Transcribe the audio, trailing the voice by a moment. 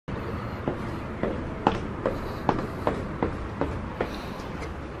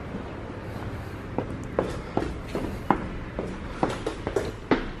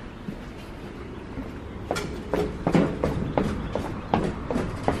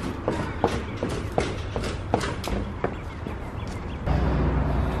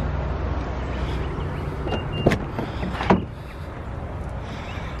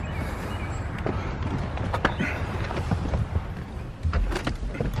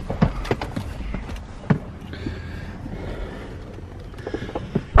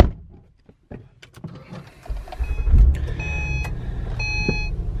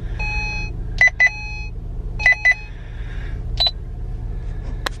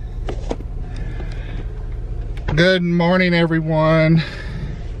Good morning, everyone.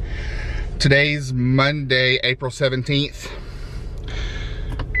 Today's Monday, April 17th.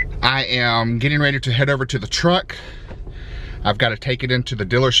 I am getting ready to head over to the truck. I've got to take it into the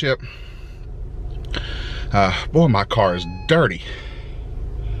dealership. Boy, my car is dirty.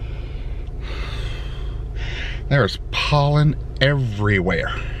 There's pollen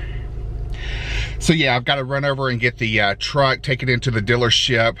everywhere. So yeah, I've got to run over and get the truck, take it into the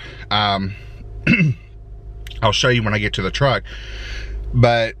dealership. I'll show you when I get to the truck.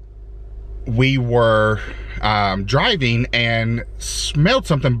 But we were driving and smelled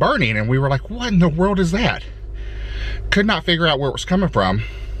something burning, and we were like, what in the world is that? Could not figure out where it was coming from,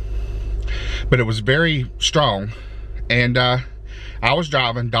 but it was very strong. And I was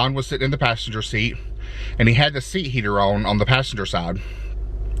driving, Don was sitting in the passenger seat, and he had the seat heater on the passenger side.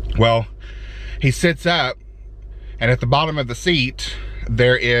 Well, he sits up, and at the bottom of the seat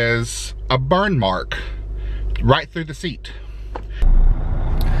there is a burn mark right through the seat.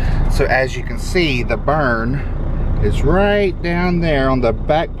 So as you can see, the burn is right down there on the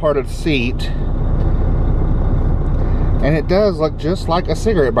back part of the seat, and it does look just like a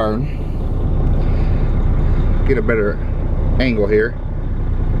cigarette burn. Get a better angle here.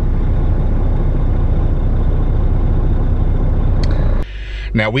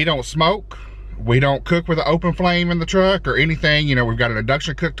 Now, we don't smoke, we don't cook with an open flame in the truck or anything. You know, we've got an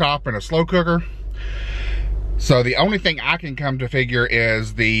induction cooktop and a slow cooker. So the only thing I can come to figure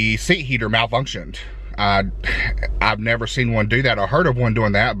is the seat heater malfunctioned. I've never seen one do that or heard of one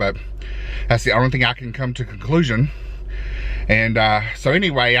doing that, but that's the only thing I can come to conclusion. And so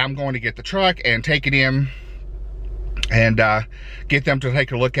anyway, I'm going to get the truck and take it in and get them to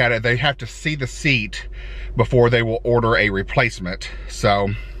take a look at it. They have to see the seat before they will order a replacement. So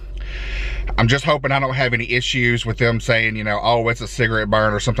I'm just hoping I don't have any issues with them saying, you know, oh, it's a cigarette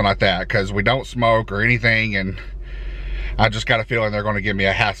burn or something like that, because we don't smoke or anything, and I just got a feeling they're going to give me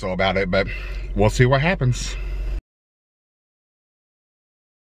a hassle about it, but we'll see what happens.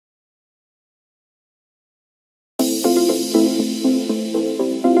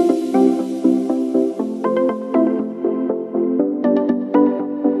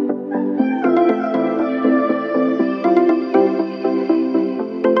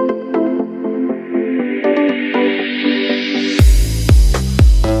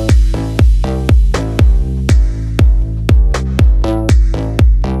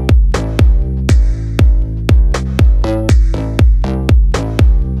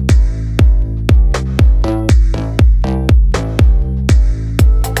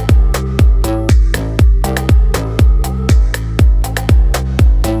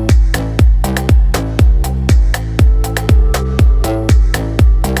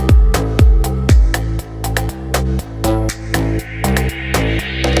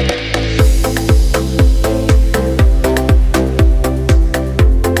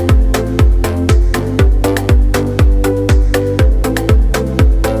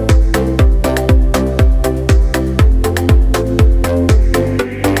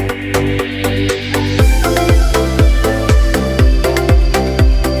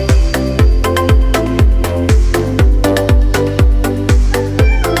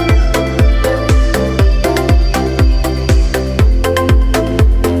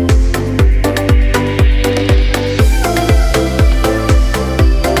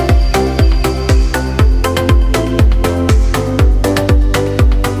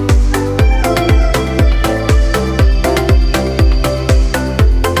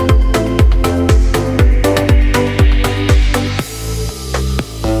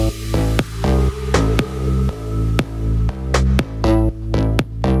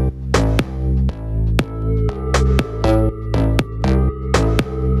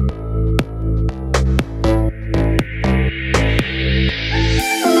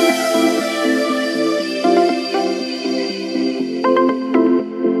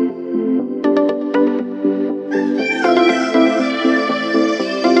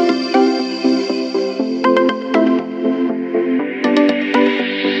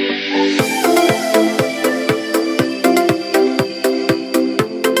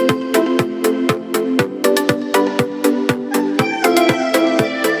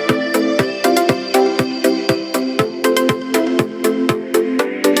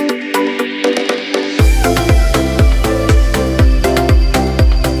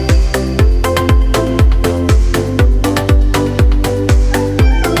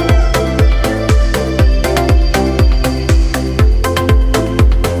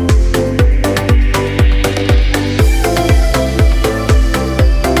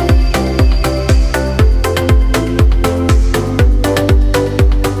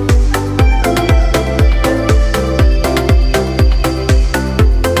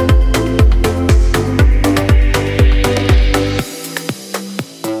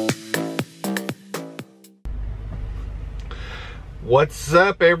 What's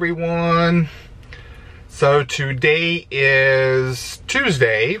up, everyone? So today is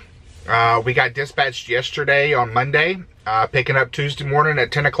Tuesday. We got dispatched yesterday on Monday, picking up Tuesday morning at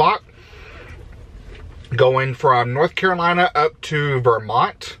 10 o'clock. Going from North Carolina up to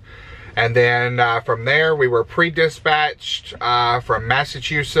Vermont. And then from there, we were pre-dispatched from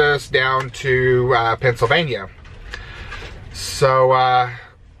Massachusetts down to Pennsylvania. So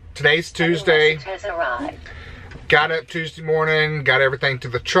today's Tuesday. Got up Tuesday morning, got everything to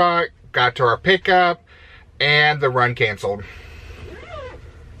the truck, got to our pickup, and the run canceled.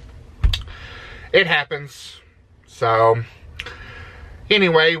 It happens. So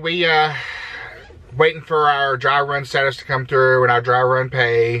anyway, we waiting for our dry run status to come through and our dry run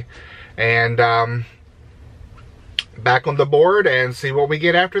pay, and back on the board and see what we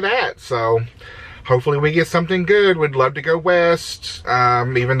get after that. So hopefully we get something good. We'd love to go west,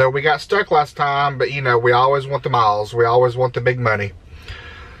 even though we got stuck last time, but you know, we always want the miles. We always want the big money.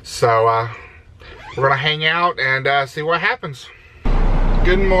 So we're gonna hang out and see what happens.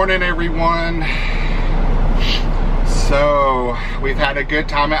 Good morning, everyone. So we've had a good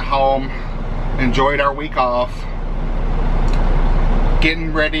time at home, enjoyed our week off,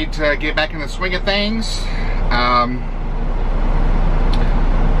 getting ready to get back in the swing of things.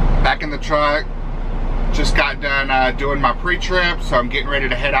 Back in the truck, just got done doing my pre-trip, so I'm getting ready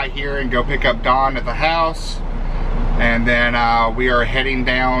to head out here and go pick up Dawn at the house, and then we are heading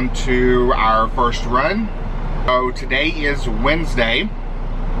down to our first run. So today is Wednesday,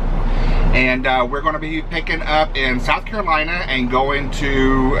 and we're going to be picking up in South Carolina and going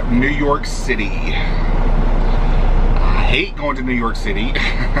to New York City. I hate going to New York City,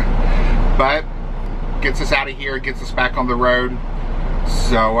 but gets us out of here, gets us back on the road.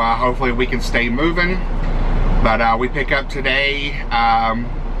 So hopefully we can stay moving. But we pick up today,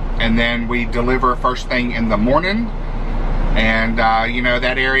 and then we deliver first thing in the morning. And you know,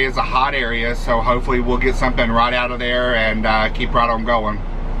 that area is a hot area, so hopefully we'll get something right out of there and keep right on going.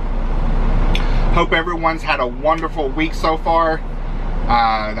 Hope everyone's had a wonderful week so far.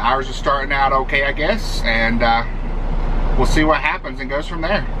 The hours are starting out okay, I guess, and we'll see what happens and goes from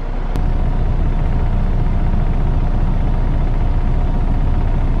there.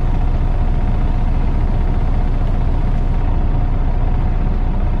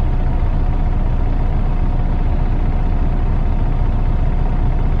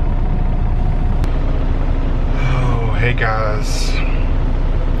 Hey guys,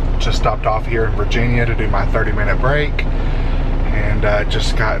 just stopped off here in Virginia to do my 30-minute break, and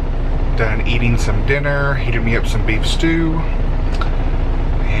just got done eating some dinner, heated me up some beef stew,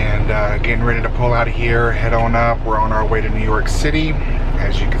 and getting ready to pull out of here, head on up. We're on our way to New York City.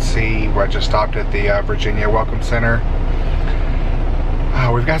 As you can see, I just stopped at the Virginia Welcome Center.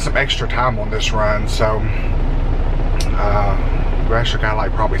 We've got some extra time on this run, so we actually got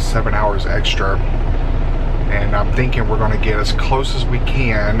like probably 7 hours extra. And I'm thinking we're going to get as close as we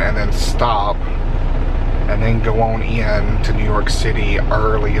can and then stop and then go on in to New York City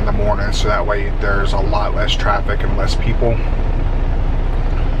early in the morning, so that way there's a lot less traffic and less people.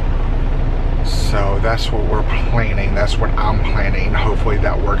 So that's what we're planning. That's what I'm planning. Hopefully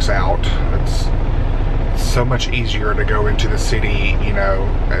that works out. It's so much easier to go into the city, you know,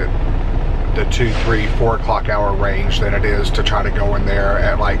 at the 2, 3, 4 o'clock hour range than it is to try to go in there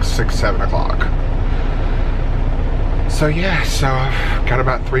at like 6, 7 o'clock. So yeah, so I've got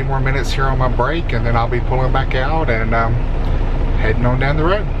about 3 more minutes here on my break, and then I'll be pulling back out and heading on down the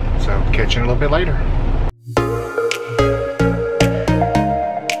road. So catch you in a little bit later.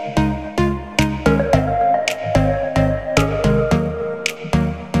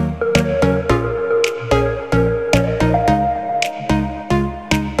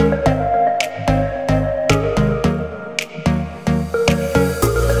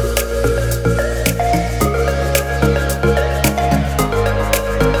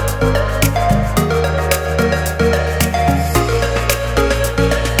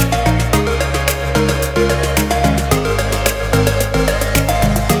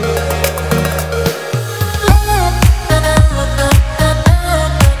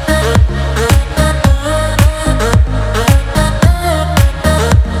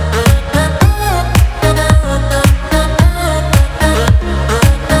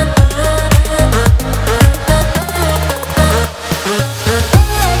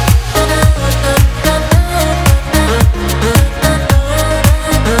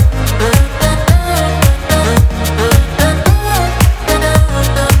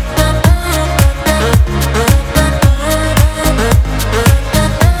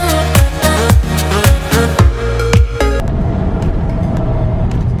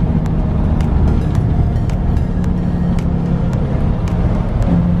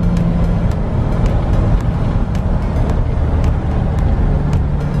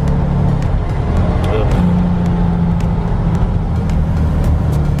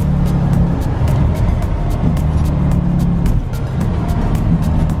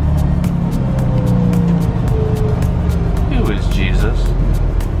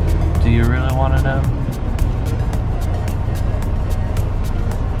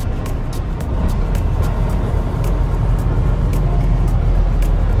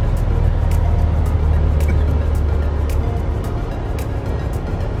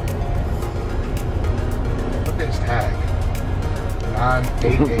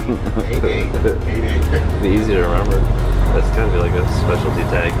 Be easy to remember. That's gotta be like a specialty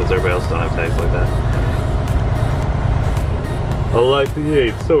tag because everybody else don't have tags like that. I like the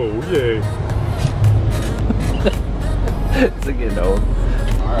 8, so yay. It's a getting old.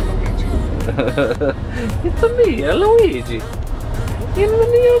 Alright, Luigi. It's a me, Luigi. In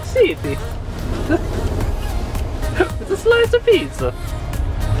New York City. With a slice of pizza.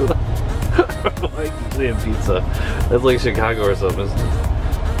 Why keep saying pizza? That's like Chicago or something, isn't it?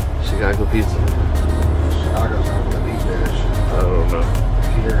 Chicago pizza. Chicago's known for the deep dish. I don't know.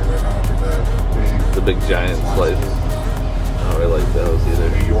 Here they're known for The big giant slices. I don't really like those either.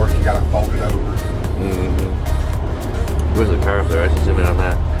 New York, you gotta fold it over. Mm-hmm. Where's the car up there? I should zoom in on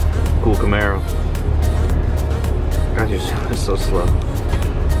that. Cool Camaro. God, you're so slow.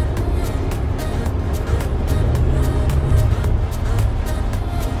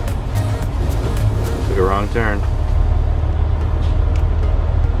 Took a wrong turn.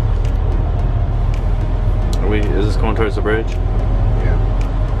 Is this going towards the bridge? Yeah.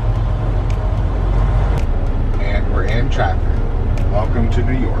 And we're in traffic. Welcome to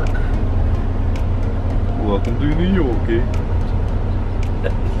New York. Welcome to New York, eh?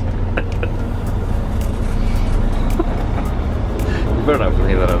 You better not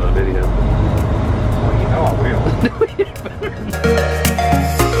play that on the video. Well, you know I will.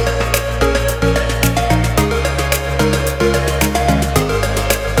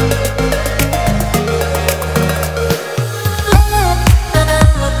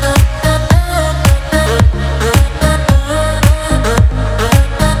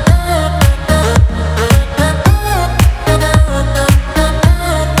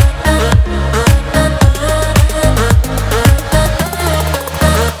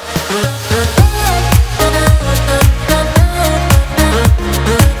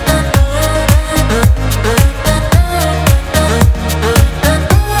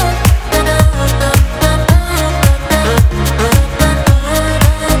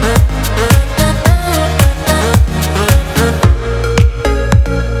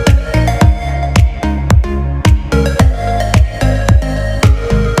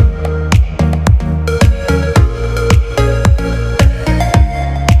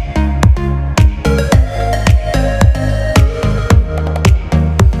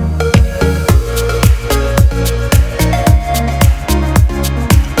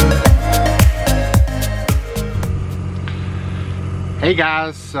 Hey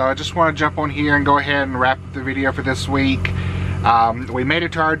guys, so I just want to jump on here and go ahead and wrap up the video for this week. We made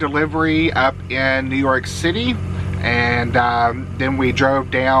it to our delivery up in New York City, and then we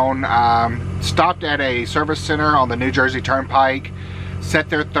drove down, stopped at a service center on the New Jersey Turnpike, sat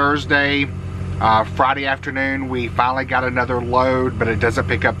there Thursday. Friday afternoon we finally got another load, but it doesn't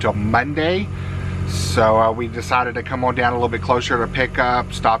pick up till Monday. So we decided to come on down a little bit closer to pick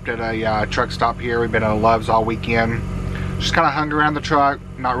up. Stopped at a truck stop here. We've been at Love's all weekend. Just kind of hung around the truck,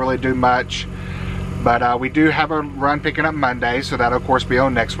 not really do much. But we do have a run picking up Monday, so that'll of course be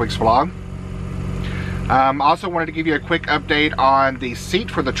on next week's vlog. Also wanted to give you a quick update on the seat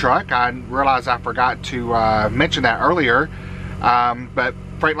for the truck. I realized I forgot to mention that earlier. But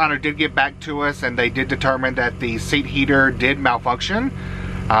Freightliner did get back to us, and they did determine that the seat heater did malfunction,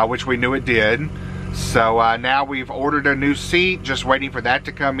 which we knew it did. So now we've ordered a new seat, just waiting for that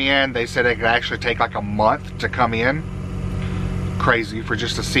to come in. They said it could actually take like a month to come in. Crazy for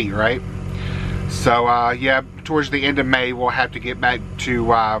just a seat, right? So yeah, towards the end of May we'll have to get back to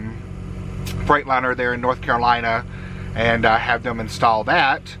Freightliner there in North Carolina and have them install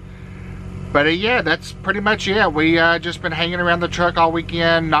that. But yeah, that's pretty much it. We just been hanging around the truck all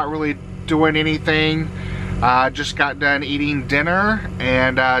weekend, not really doing anything. Just got done eating dinner,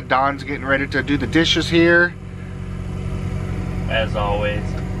 and Don's getting ready to do the dishes here. As always.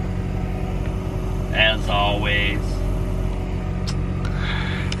 As always.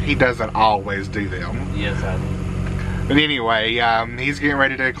 He doesn't always do them. Yes, I do. But anyway, he's getting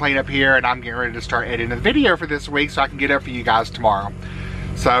ready to clean up here, and I'm getting ready to start editing the video for this week so I can get up for you guys tomorrow.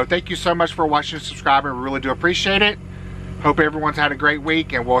 So thank you so much for watching and subscribing. We really do appreciate it. Hope everyone's had a great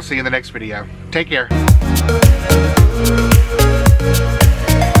week, and we'll see you in the next video. Take care.